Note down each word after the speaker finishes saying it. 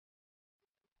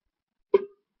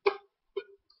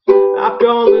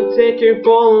gonna take you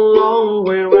for a long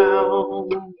way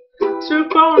round. 2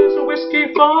 bottles of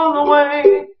whiskey for the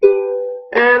way,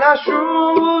 and I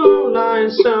sure would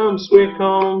like some sweet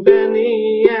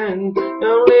company. And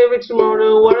I'll leave it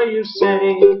tomorrow. What do you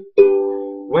say?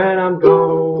 When I'm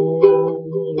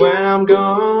gone, when I'm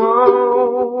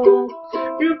gone,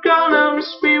 you're gonna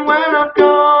miss me when I'm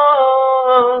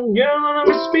gone. You're gonna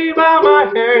miss me by my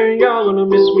hair. You're gonna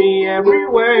miss me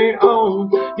everywhere. Oh,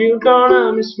 you're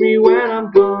gonna miss me when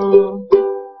I'm gone.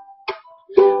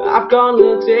 I'm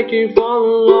gonna take you for a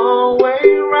long way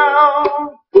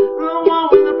round. The one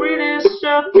with the prettiest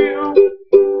of view.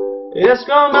 It's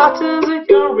got mountains, it's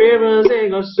got rivers, it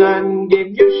got sun, give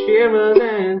you shivers,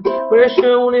 and we're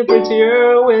surely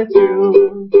prettier with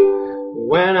you.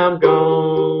 When I'm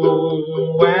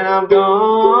gone, when I'm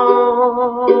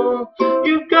gone,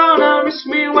 you're gonna miss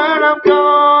me when I'm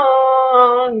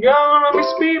gone. You're gonna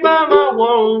miss me by my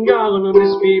wand, you're gonna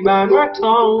miss me by my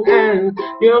tongue, and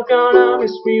you're gonna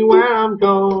miss me when I'm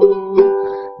gone.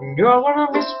 You're gonna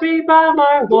miss me by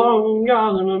my wand, you're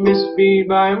gonna miss me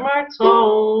by my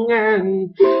tongue,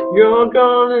 and you're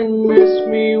gonna miss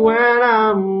me when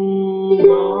I'm